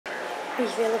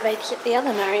These are the elevators at the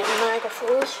other Marriott Niagara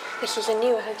Falls. This is a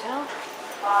newer hotel.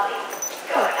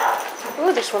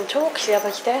 Oh, this one talks, the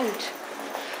others don't.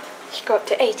 Let's go up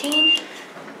to 18.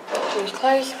 Doors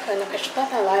closed, put in a push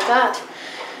button, I like that.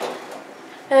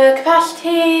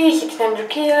 Capacity, 600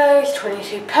 kilos,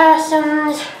 22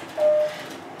 persons.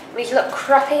 These look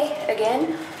crappy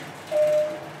again.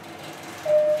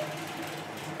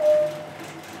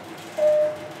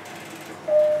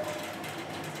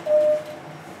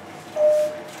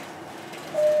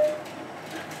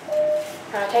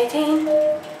 At 18.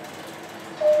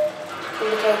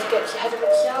 Indicator gets ahead of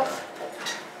itself.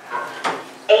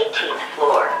 18th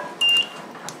floor.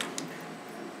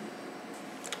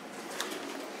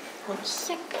 1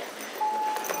 sec.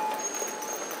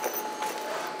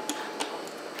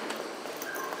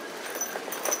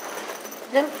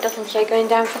 Nope, doesn't say going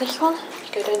down for this one. Let's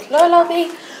go down to lower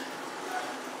lobby.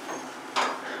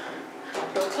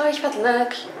 Door closed, but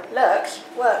works,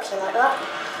 I like that.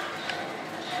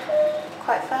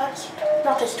 Quite fast.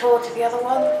 Not as tall as the other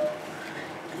one.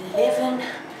 11,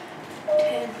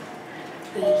 10,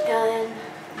 9,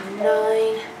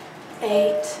 9,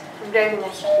 8. I'm doing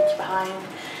this it's behind.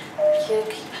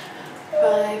 6,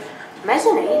 5.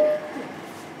 Mezzanine?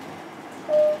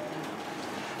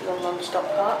 The non-stop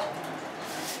part.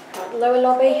 Right, lower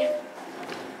lobby.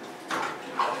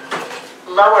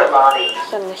 Lower lobby.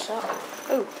 Sum this up.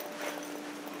 Ooh.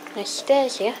 Nice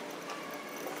stairs here.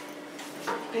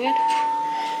 Weird.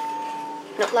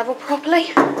 Not level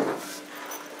properly.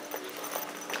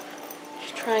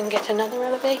 Just try and get another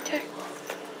elevator.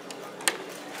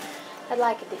 I'd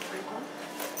like a different one.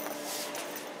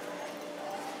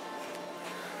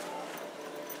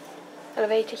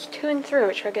 Elevators 2 and 3,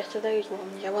 which I guess are those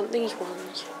ones. I want these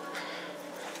ones.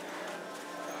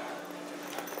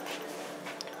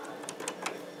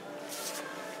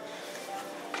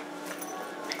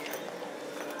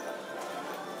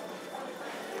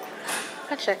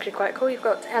 That's actually quite cool. You've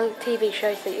got TV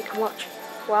shows that you can watch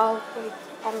while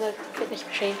on the fitness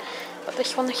machine. But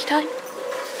this one this time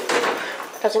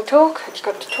doesn't talk. It's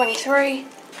got to 23.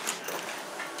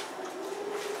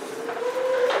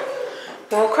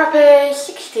 More crappers,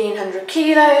 1600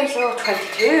 kilos or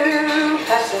 22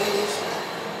 persons.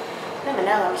 Never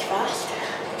know, that was fast.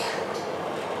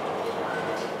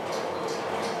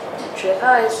 Actually, if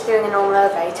I was doing a normal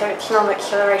elevator, its normal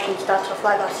acceleration starts off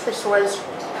like that. This was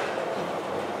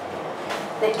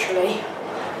literally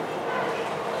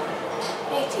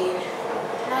 18,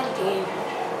 19,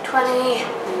 20,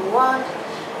 21,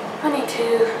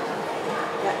 22,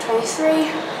 got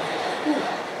 23.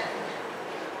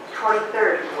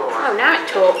 23rd floor. Oh, now it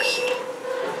talks.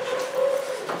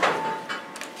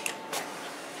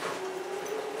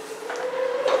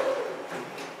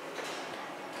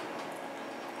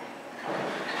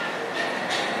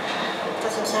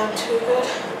 Doesn't sound too good.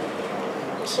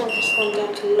 I'll send this one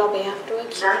down to lobby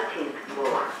afterwards. 19th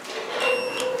floor.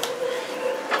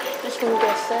 Just going to do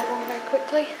a third one very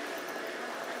quickly.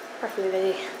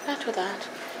 Preferably that or that.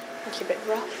 That's a bit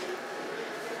rough.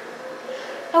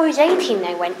 Oh, it was 18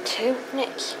 they went to.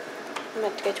 Next, I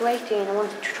meant to go to 18. I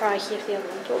wanted to try see if the other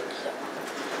one talks. So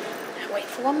I'll wait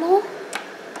for one more.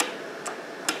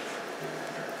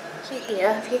 See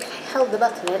here, if you held the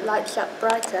button, it lights up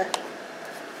brighter.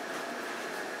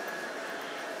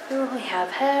 Who will we have?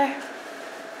 Her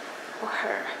or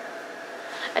her?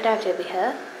 I doubt it'll be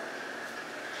her.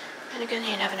 And again,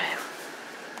 you never know.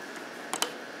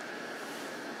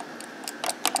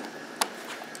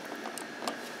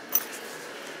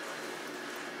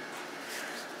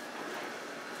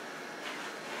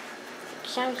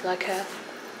 Sounds like her.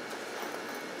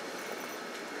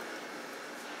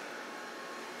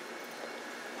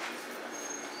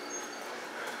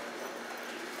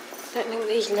 Don't think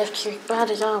these lifts are as bad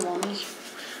as our ones.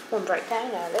 One broke down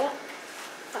earlier.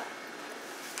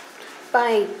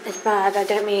 By as bad,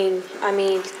 I mean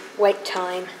wait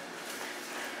time.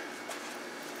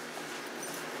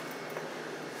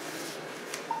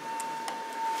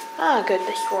 Ah, good,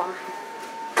 this one.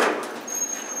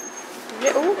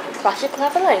 Little classic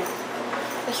levelling.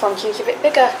 This one seems a bit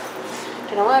bigger.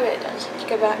 Don't know why, but it does. Let's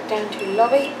go back down to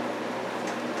lobby.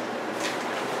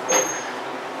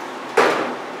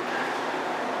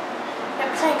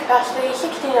 Yep, same capacity,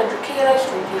 1600 kilos,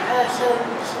 20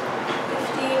 persons,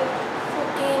 15,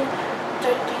 14,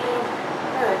 13.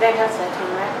 No, I don't have 13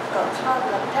 right. I've got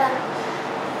 12, 11, 10.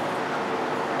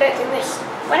 I don't think this.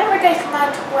 Whenever I go from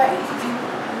out of weight,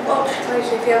 watch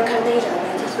closely if you look at these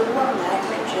elevators, the one there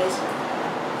glitches.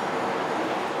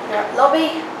 We're at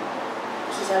lobby.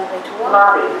 This is elevator 1.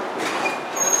 Lobby.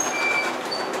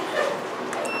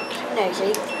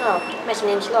 Nosy. Oh,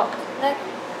 mezzanine's locked. No.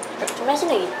 Up to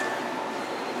mezzanine.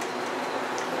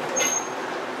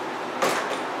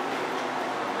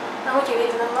 How would you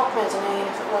even unlock mezzanine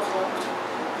if it was locked?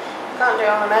 Can't do it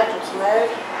on emergency mode.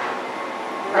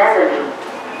 Mezzanine.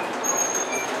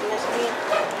 Mezzanine.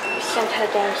 We sent her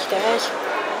downstairs.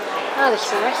 Ah, this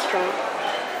is a restaurant.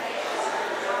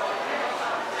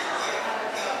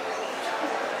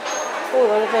 Oh,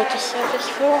 elevator surface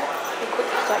floor. A quick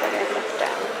start again, left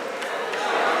down.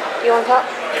 Do you want up?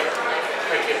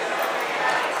 Thank you.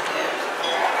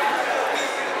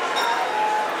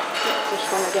 This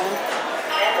one again.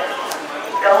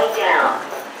 Going down.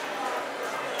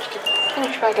 I'm going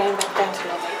to try going back down to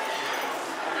lobby.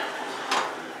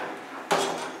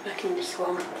 Back in this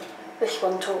one. This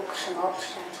one talks a lot,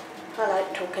 so I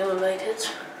like talking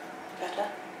elevators better.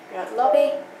 We're at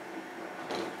lobby.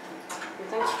 And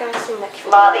thanks guys, see you next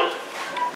week. Lobby.